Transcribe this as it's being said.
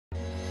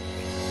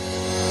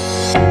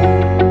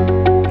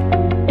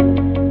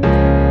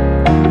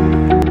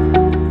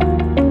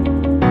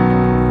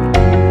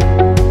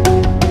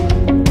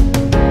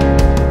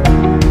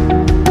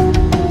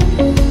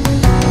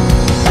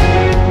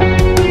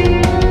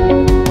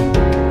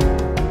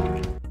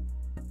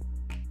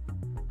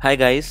Hi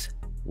guys,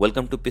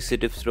 welcome to PC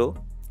Tips Pro.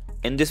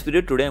 In this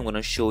video today I'm going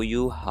to show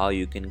you how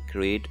you can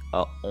create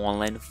an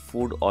online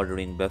food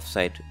ordering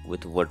website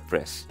with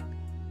WordPress.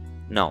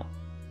 Now,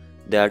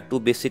 there are two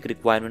basic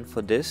requirements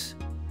for this.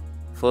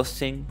 First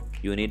thing,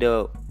 you need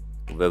a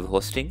web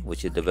hosting,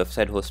 which is the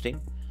website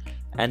hosting,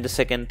 and the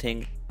second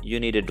thing, you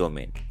need a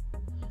domain.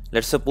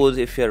 Let's suppose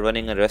if you are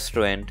running a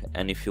restaurant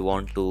and if you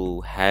want to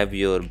have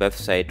your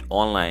website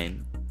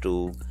online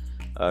to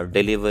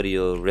deliver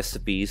your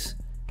recipes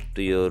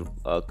to your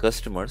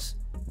customers,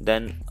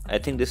 then I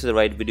think this is the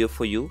right video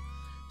for you.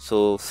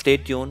 So stay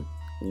tuned,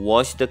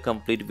 watch the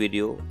complete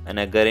video, and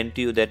I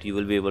guarantee you that you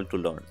will be able to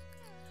learn.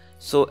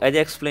 So as I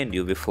explained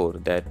you before,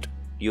 that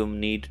you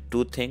need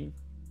two things.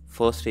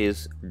 First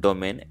is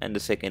domain and the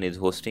second is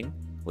hosting,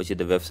 which is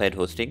the website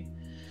hosting.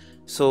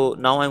 So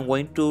now I'm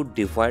going to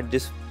divide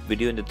this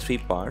video into three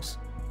parts.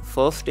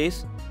 First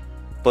is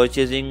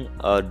purchasing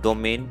a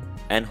domain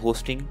and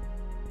hosting.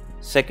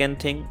 Second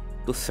thing,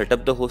 to set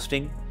up the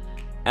hosting,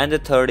 and the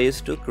third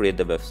is to create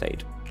the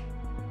website.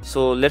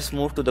 So let's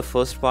move to the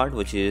first part,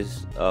 which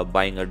is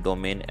buying a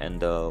domain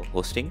and the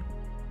hosting.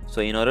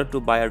 So in order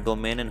to buy a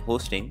domain and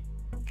hosting,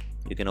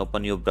 you can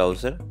open your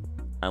browser.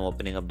 I'm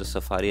opening up the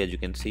Safari, as you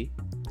can see,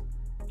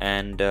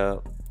 and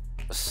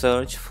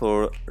search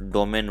for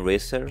domain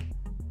racer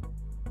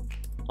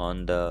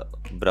on the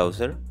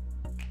browser.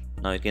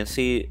 Now you can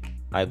see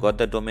I got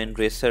the domain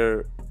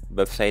racer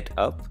website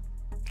up.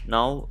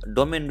 Now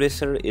domain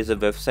racer is a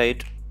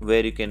website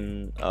where you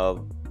can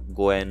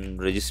go and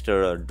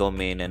register a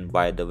domain and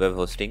buy the web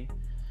hosting.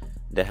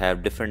 They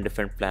have different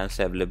plans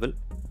available.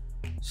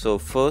 So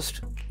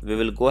first we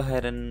will go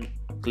ahead and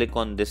click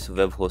on this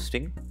web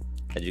hosting,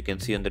 as you can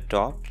see on the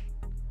top.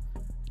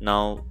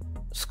 Now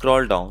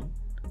scroll down,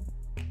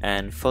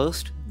 and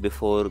first,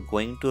 before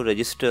going to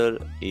register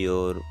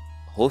your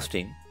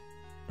hosting,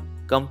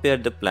 compare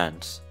the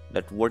plans,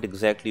 that what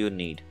exactly you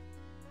need.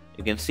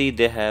 You can see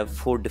they have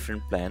 4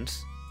 different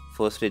plans.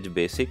 First is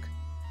basic,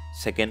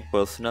 second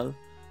personal,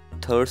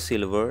 third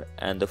silver,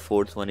 and the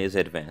fourth one is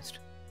advanced.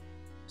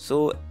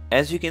 So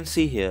as you can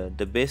see here,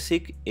 the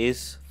basic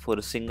is for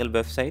a single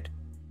website.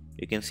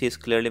 You can see it's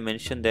clearly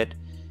mentioned that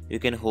you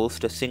can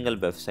host a single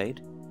website.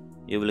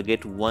 You will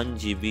get 1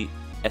 GB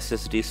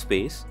SSD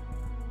space.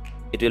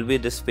 It will be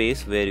the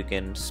space where you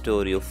can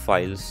store your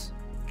files,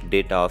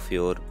 data of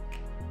your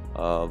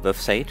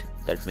website,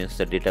 that means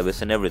the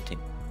database and everything.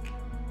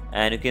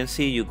 And you can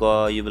see you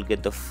will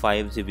get the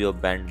 5 GB of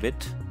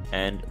bandwidth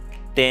and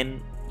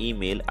 10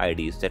 email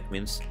IDs. That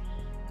means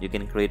you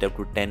can create up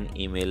to 10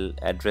 email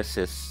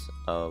addresses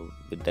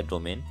with that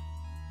domain.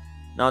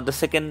 Now the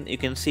second you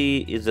can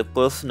see is a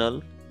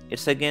personal.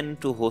 It's again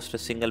to host a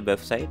single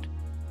website,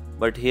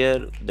 but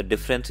here the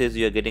difference is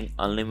you are getting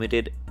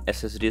unlimited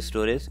SSD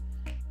storage,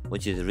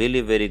 which is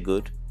really very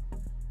good,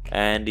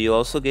 and you're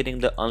also getting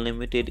the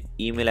unlimited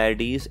email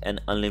IDs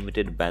and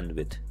unlimited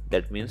bandwidth.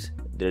 That means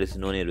there is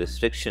no any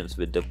restrictions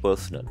with the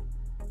personal.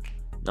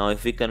 Now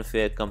if we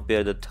compare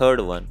the third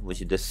one,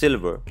 which is the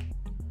silver,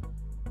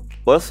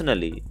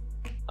 personally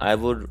I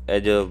would,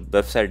 as a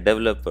website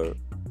developer,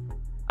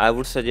 I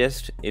would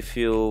suggest if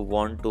you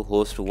want to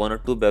host 1 or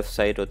 2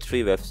 websites or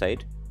 3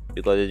 websites,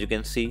 because as you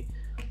can see,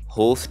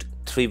 host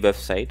 3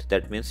 websites,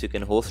 that means you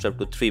can host up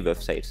to 3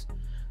 websites.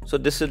 So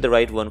this is the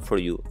right one for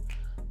you.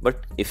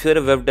 But if you're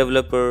a web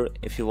developer,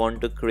 if you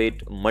want to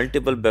create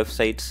multiple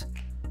websites,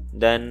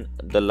 then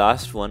the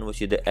last one,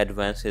 which is the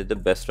advanced, is the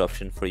best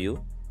option for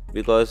you,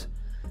 because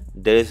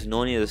there is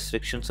no any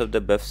restrictions of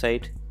the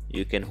website.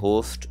 You can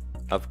host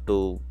up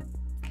to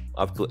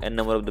n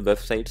number of the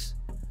websites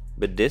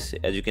with this.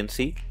 As you can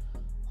see,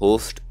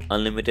 host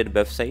unlimited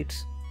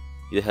websites.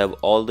 You have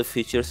all the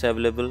features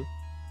available,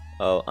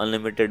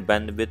 unlimited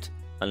bandwidth,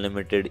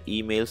 unlimited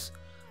emails,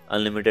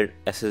 unlimited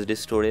SSD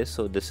storage.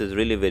 So this is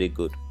really very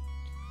good.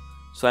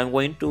 So I'm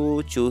going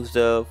to choose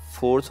the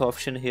fourth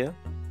option here,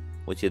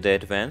 which is the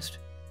advanced.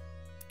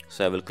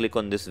 So I will click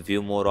on this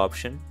view more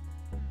option,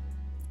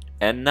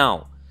 and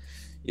now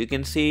you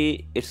can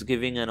see it's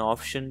giving an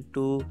option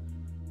to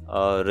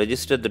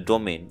register the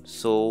domain.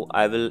 So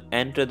I will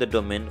enter the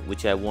domain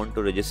which I want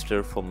to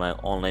register for my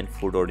online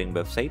food ordering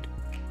website.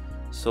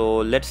 So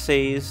let's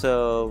say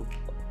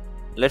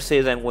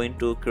I'm going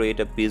to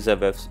create a pizza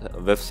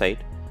website.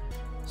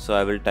 So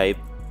I will type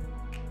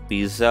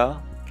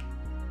pizza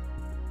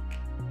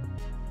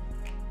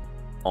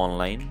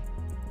online,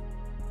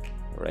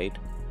 right,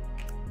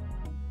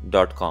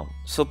 .com.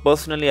 So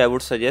personally I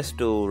would suggest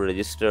to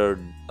register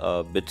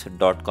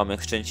with .com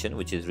extension,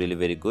 which is really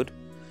very good.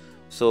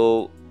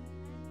 So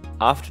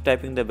after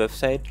typing the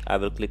website, I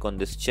will click on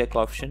this check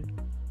option.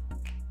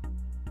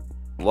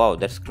 Wow,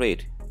 that's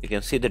great. You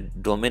can see the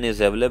domain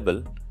is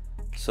available.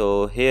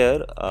 So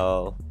here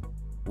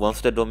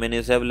once the domain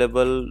is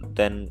available,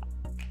 then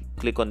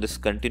click on this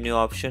continue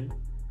option,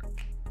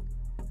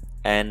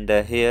 and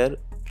here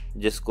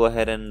just go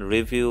ahead and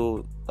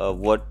review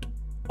what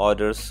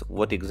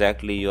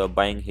exactly you are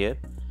buying here.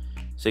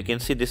 So you can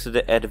see this is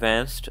the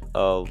advanced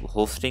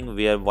hosting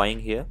we are buying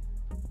here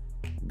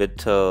with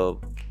the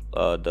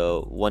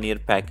 1-year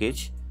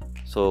package.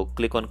 So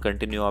click on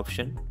continue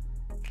option,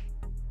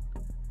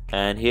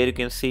 and here you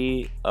can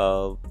see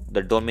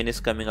the domain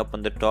is coming up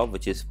on the top,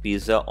 which is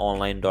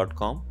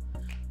pizzaonline.com.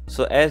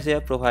 So as they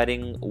are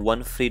providing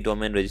one free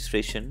domain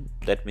registration,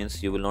 that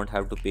means you will not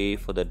have to pay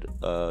for the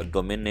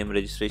domain name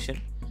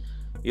registration.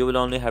 You will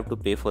only have to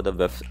pay for the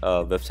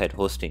website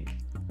hosting.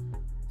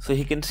 So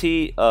you can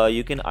see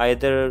you can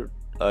either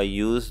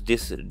use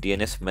this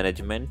DNS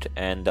management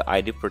and the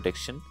ID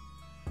protection.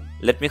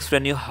 Let me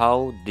explain you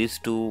how these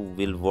two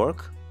will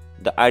work.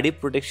 The ID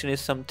protection is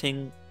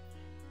something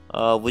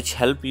which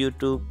help you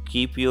to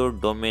keep your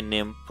domain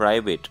name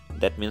private.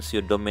 That means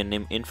your domain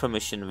name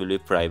information will be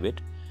private.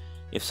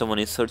 If someone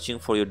is searching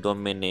for your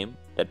domain name,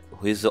 that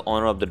who is the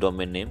owner of the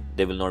domain name,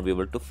 they will not be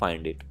able to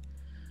find it.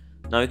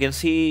 Now you can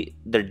see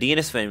the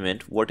DNS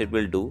management, what it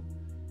will do.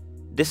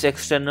 This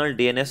external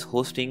DNS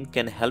hosting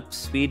can help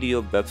speed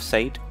your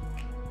website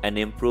and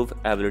improve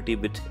ability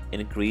with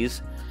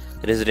increased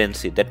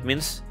residency. That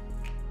means,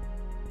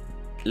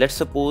 let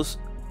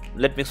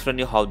me explain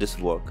you how this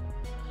works.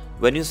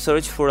 When you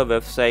search for a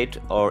website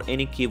or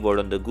any keyword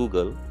on the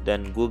Google,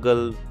 then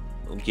Google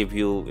give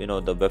you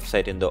the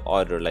website in the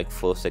order, like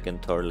first,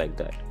 second, third, like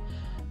that.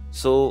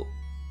 So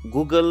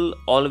Google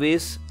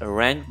always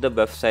rank the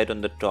website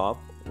on the top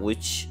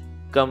which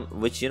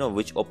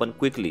open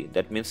quickly.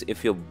 That means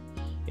if your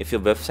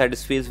website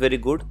speed is very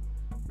good,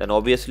 then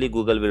obviously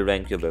Google will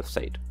rank your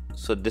website.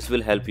 So this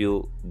will help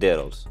you there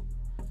also.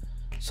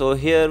 So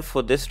here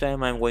for this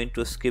time I'm going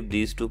to skip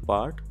these two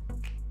parts.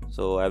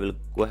 So I will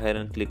go ahead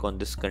and click on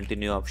this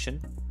continue option.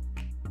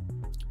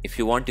 If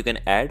you want, you can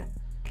add,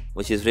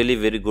 which is really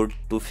very good,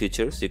 two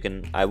features.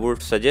 I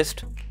would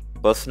suggest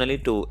personally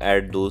to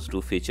add those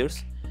two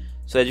features.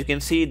 So as you can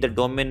see, the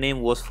domain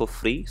name was for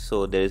free,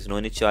 so there is no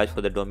any charge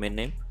for the domain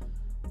name.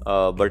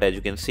 But as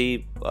you can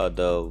see,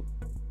 the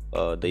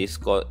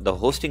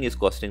hosting is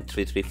costing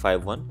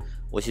 3351,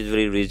 which is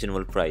very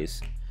reasonable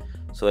price.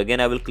 So again,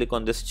 I will click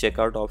on this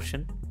checkout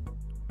option,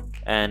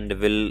 and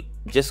will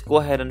just go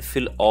ahead and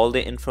fill all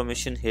the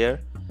information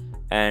here,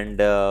 and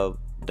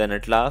then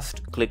at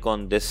last click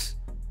on this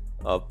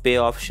pay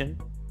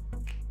option.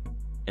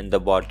 In the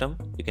bottom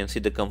you can see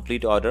the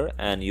complete order,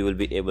 and you will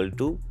be able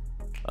to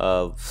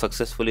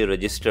successfully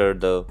register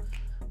the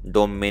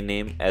domain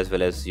name as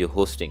well as your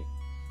hosting.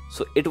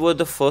 So it was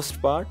the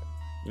first part.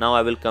 Now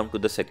I will come to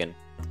the second.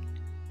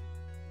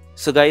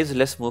 So guys,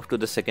 let's move to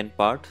the second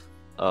part.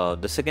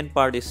 The second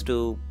part is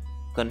to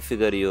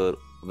configure your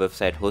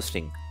website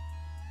hosting.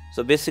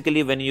 So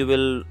basically, when you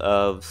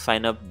will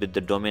sign up with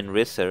the domain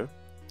racer,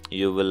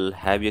 you will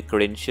have your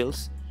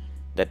credentials.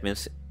 That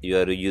means you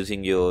are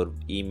using your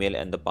email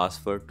and the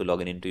password to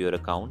log in into your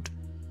account.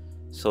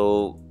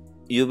 So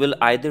you will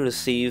either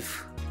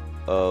receive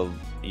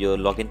your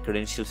login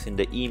credentials in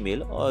the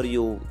email, or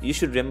you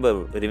should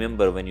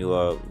remember when you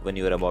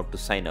are about to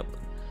sign up.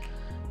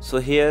 So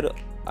here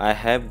I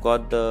have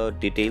got the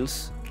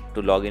details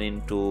to log in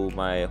into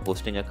my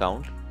hosting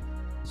account.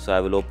 So I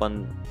will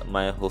open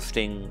my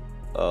hosting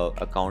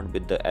account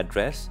with the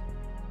address,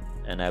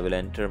 and I will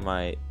enter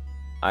my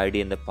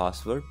ID and the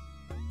password.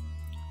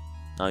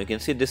 Now you can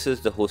see this is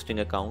the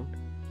hosting account.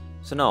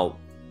 So now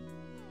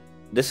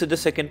this is the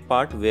second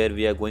part where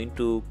we are going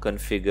to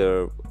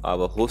configure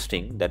our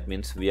hosting. That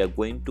means we are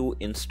going to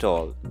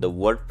install the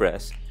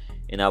WordPress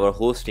in our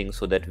hosting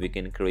so that we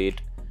can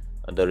create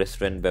the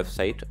restaurant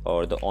website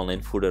or the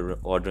online food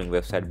ordering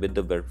website with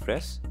the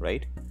WordPress,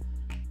 right?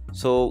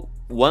 So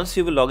once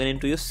you will log in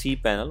into your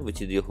cPanel,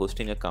 which is your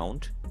hosting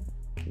account,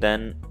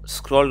 then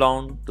scroll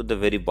down to the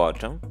very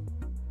bottom,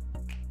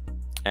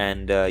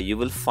 and you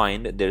will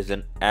find there is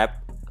an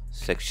app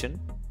section.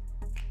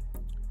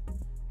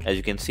 As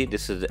you can see,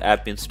 this is the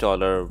app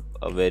installer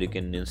where you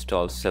can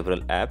install several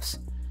apps.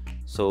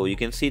 So you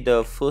can see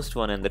the first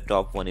one and the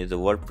top one is the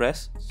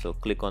WordPress. So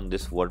click on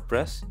this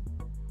WordPress.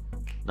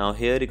 Now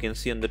here you can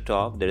see on the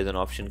top there is an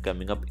option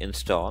coming up,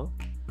 install.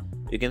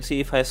 You can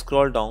see if I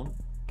scroll down,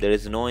 there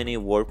is no any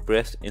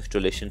WordPress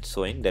installation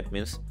showing. That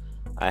means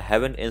I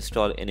haven't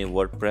installed any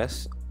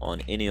WordPress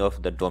on any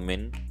of the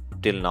domain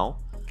till now,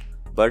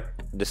 but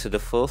this is the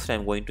first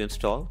I'm going to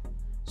install.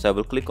 So I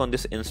will click on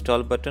this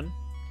install button.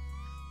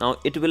 Now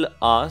it will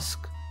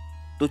ask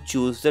to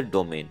choose the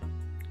domain.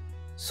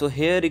 So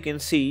here you can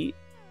see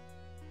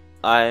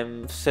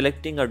I'm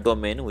selecting a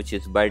domain which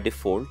is by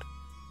default.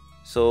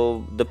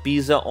 So the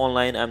pizza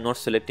online, I'm not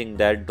selecting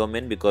that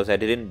domain because I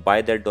didn't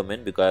buy that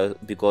domain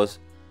because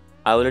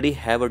I already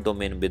have a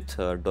domain with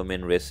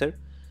domain racer.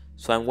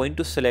 So I'm going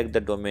to select the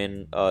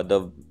domain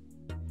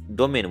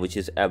which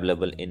is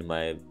available in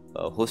my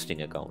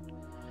hosting account.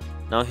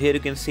 Now here you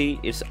can see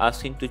it's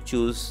asking to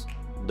choose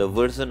the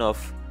version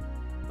of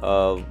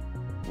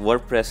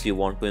WordPress you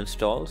want to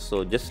install.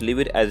 So just leave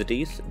it as it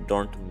is,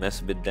 don't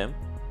mess with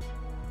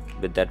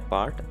that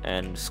part,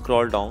 and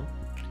scroll down.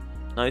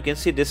 Now you can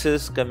see this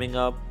is coming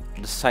up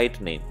the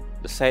site name.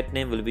 The site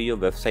name will be your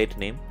website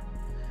name,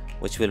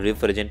 which will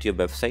represent your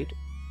website.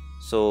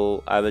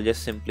 So I will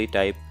just simply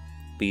type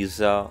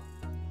pizza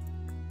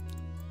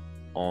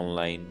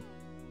online.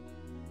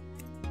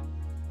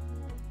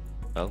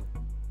 Oh,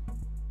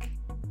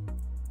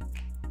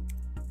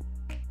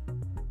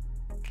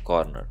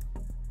 corner.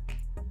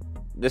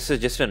 This is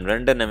just a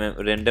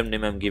random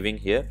name I'm giving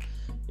here.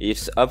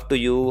 It's up to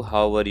you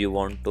however you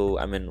want to,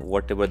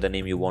 whatever the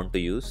name you want to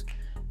use.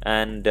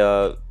 And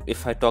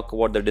if I talk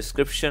about the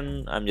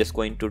description, I'm just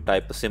going to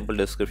type a simple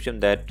description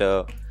that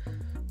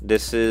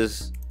this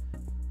is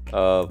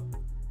a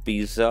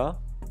pizza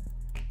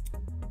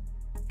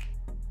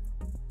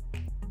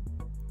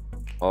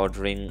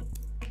ordering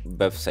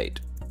website.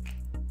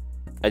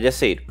 I just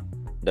said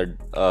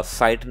the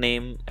site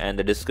name and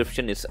the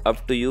description is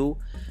up to you.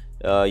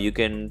 You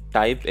can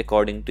type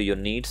according to your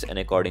needs and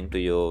according to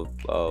your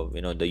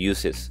the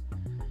uses.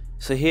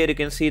 So here you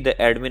can see the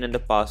admin and the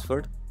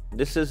password.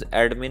 This is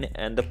admin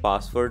and the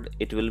password.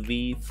 It will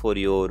be for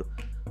your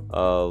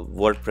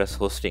WordPress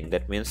hosting.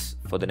 That means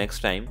for the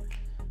next time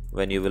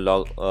when you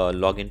will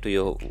log into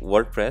your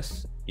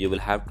WordPress, you will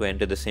have to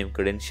enter the same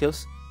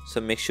credentials. So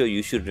make sure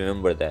you should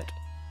remember that.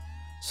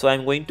 So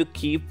I'm going to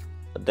keep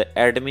the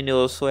admin is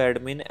also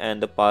admin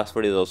and the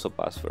password is also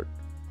password.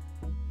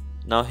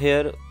 Now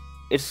here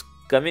it's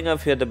coming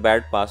up here the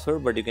bad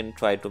password, but you can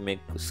try to make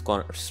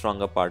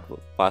stronger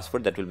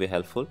password. That will be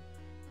helpful.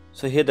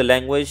 So here the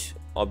language,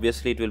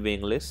 obviously it will be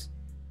English,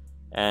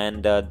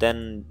 and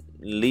then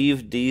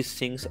leave these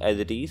things as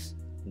it is.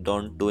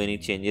 Don't do any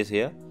changes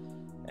here.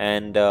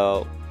 And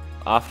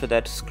after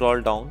that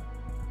scroll down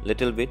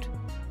little bit,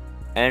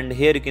 and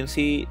here you can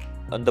see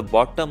on the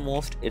bottom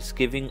most it's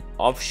giving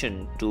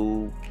option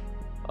to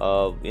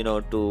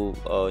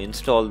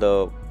install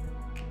the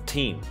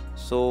theme.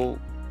 So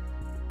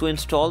to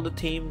install the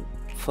theme,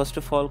 first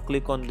of all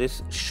click on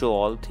this show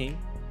all theme.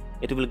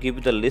 It will give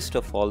you the list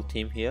of all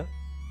theme here.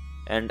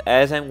 And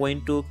as I'm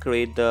going to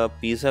create the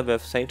pizza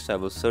website, so I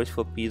will search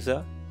for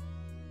pizza.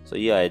 So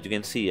yeah, as you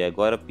can see I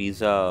got a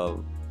pizza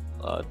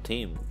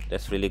theme.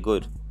 That's really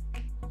good.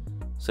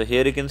 So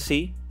here you can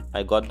see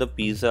I got the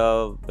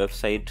pizza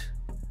website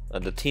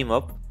the theme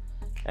up,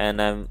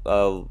 and I'm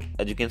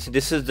as you can see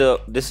this is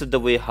the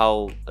way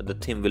how the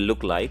theme will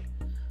look like.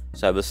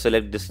 So I will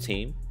select this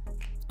theme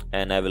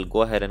and I will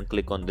go ahead and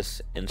click on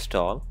this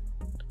install,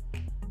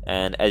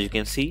 and as you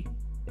can see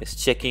it's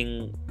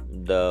checking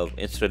the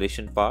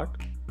installation part.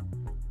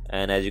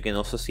 And as you can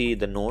also see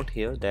the note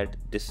here that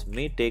this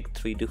may take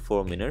 3 to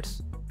 4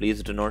 minutes.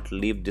 Please do not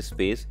leave this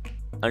page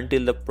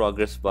until the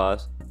progress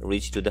bars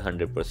reach to the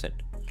 100%.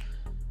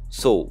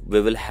 So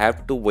we will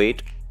have to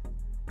wait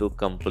to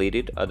complete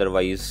it,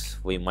 otherwise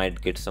we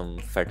might get some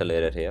fatal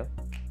error here.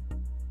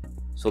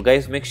 So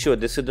guys, make sure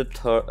this is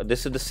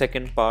the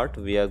second part.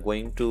 We are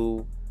going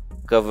to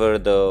cover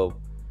the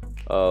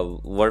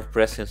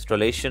WordPress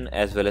installation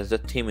as well as the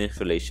theme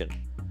installation.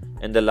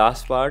 In the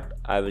last part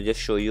I will just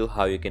show you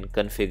how you can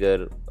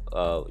configure,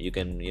 you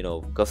can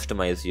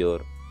customize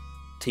your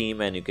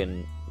theme and you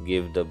can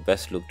give the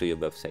best look to your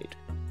website.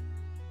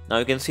 Now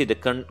you can see the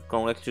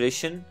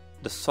congratulations,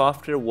 the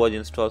software was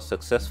installed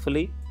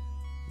successfully.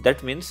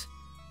 That means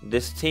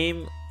this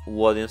theme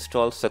was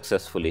installed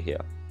successfully here.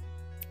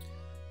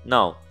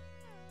 Now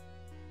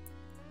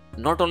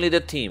not only the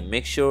theme,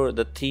 make sure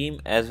the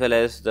theme as well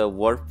as the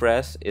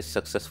WordPress is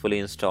successfully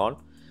installed.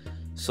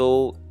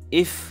 So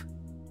if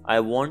I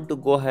want to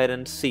go ahead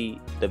and see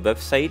the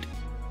website,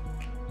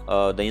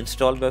 the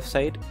installed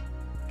website,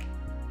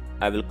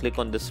 I will click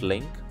on this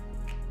link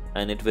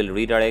and it will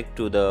redirect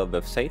to the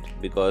website,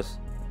 because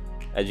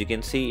as you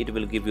can see it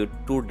will give you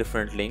two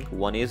different links.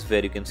 One is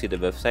where you can see the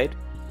website,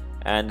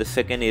 and the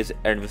second is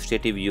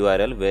administrative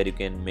URL where you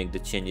can make the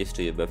changes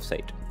to your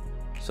website.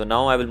 So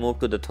now I will move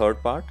to the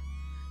third part.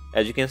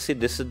 As you can see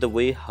this is the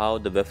way how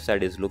the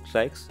website looks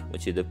like,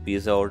 which is the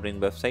pizza ordering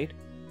website.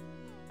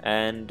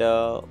 And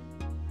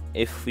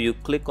if you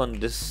click on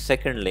this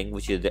second link,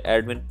 which is the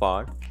admin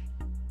part,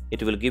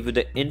 it will give you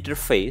the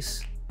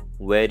interface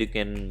where you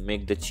can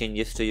make the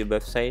changes to your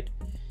website.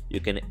 You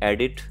can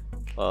edit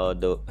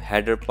the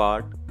header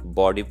part,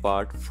 body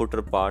part,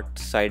 footer part,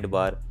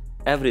 sidebar,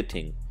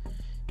 everything.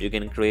 You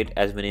can create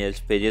as many as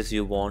pages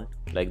you want,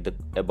 like the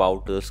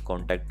about us,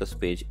 contact us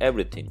page,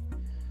 everything.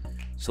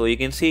 So you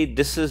can see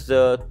this is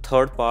the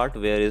third part,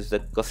 where is the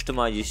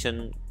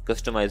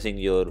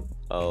customizing your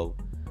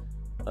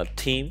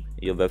theme,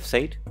 your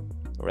website,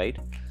 right?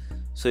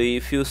 So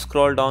if you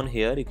scroll down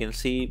here, you can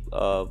see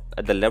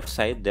at the left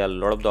side there are a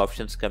lot of the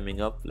options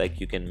coming up,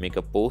 like you can make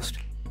a post,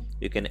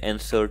 you can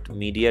insert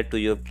media to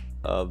your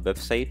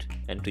website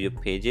and to your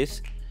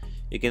pages.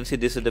 You can see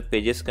this is the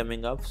pages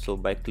coming up. So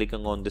by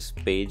clicking on this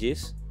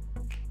pages,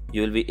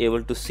 you will be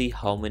able to see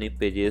how many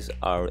pages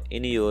are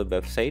in your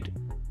website.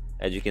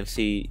 As you can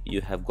see,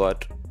 you have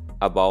got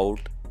about,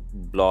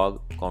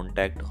 blog,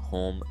 contact,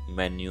 home,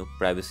 menu,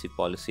 privacy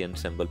policy, and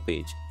sample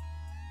page.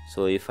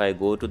 So if I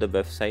go to the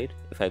website,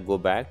 if I go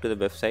back to the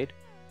website,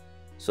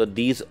 so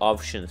these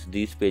options,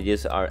 these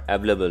pages are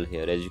available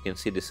here. As you can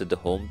see, this is the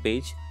home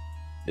page,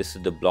 this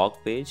is the blog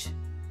page,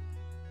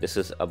 this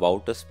is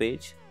about us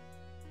page.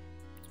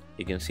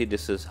 You can see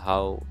this is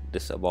how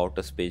this about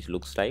us page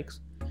looks like.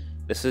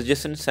 This is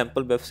just a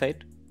sample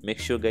website. Make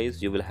sure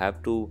guys, you will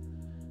have to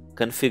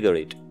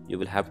configure it, you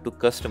will have to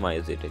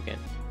customize it again.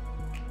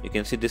 You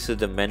can see this is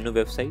the menu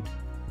website.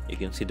 You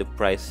can see the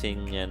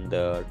pricing and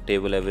the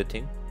table,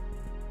 everything.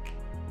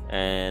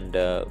 And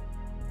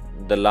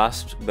the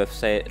last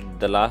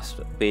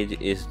page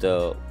is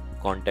the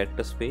contact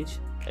us page.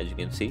 As you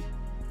can see,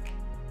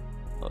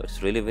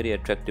 it's really very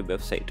attractive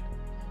website.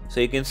 So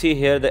you can see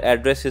here the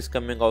address is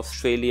coming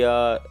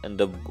Australia,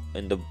 and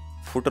in the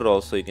footer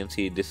also you can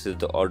see this is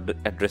the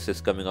address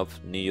is coming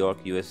of New York,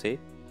 USA.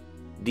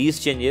 These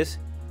changes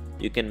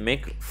you can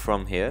make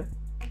from here.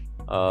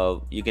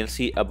 You can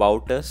see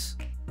about us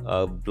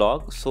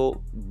blog.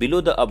 So below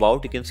the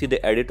about, you can see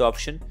the edit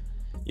option.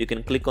 You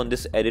can click on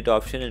this edit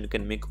option and you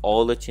can make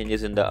all the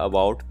changes in the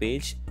about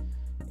page.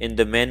 In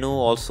the menu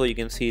also you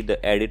can see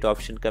the edit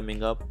option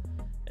coming up.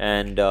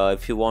 And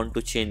if you want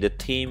to change the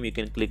theme, you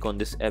can click on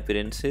this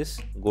appearances,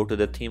 go to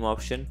the theme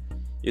option.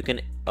 You can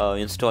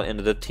install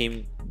another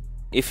theme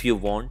if you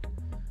want.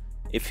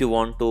 If you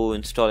want to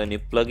install any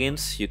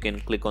plugins, you can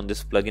click on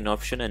this plugin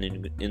option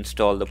and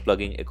install the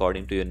plugin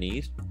according to your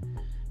needs.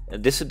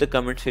 And this is the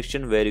comment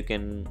section where you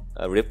can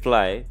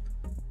reply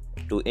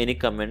to any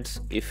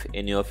comments if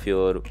any of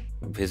your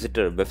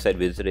website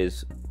visitor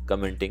is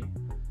commenting.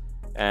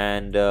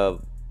 And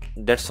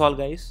that's all,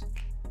 guys.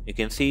 You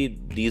can see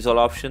these all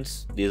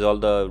options, these all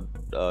the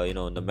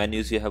the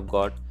menus you have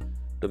got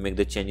to make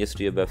the changes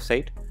to your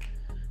website.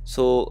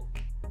 So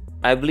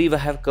I believe I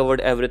have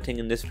covered everything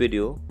in this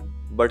video,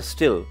 but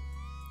still,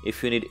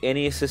 if you need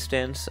any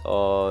assistance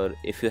or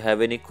if you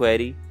have any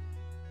query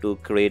to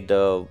create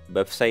the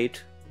website,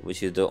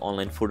 which is the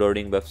online food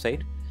ordering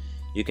website,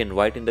 you can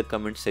write in the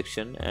comment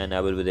section and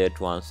I will be there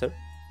to answer.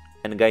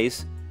 And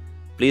guys,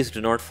 please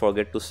do not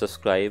forget to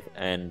subscribe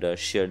and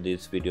share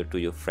this video to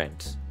your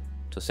friends.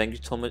 So thank you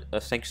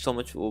so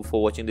much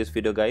for watching this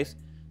video, guys.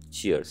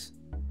 Cheers.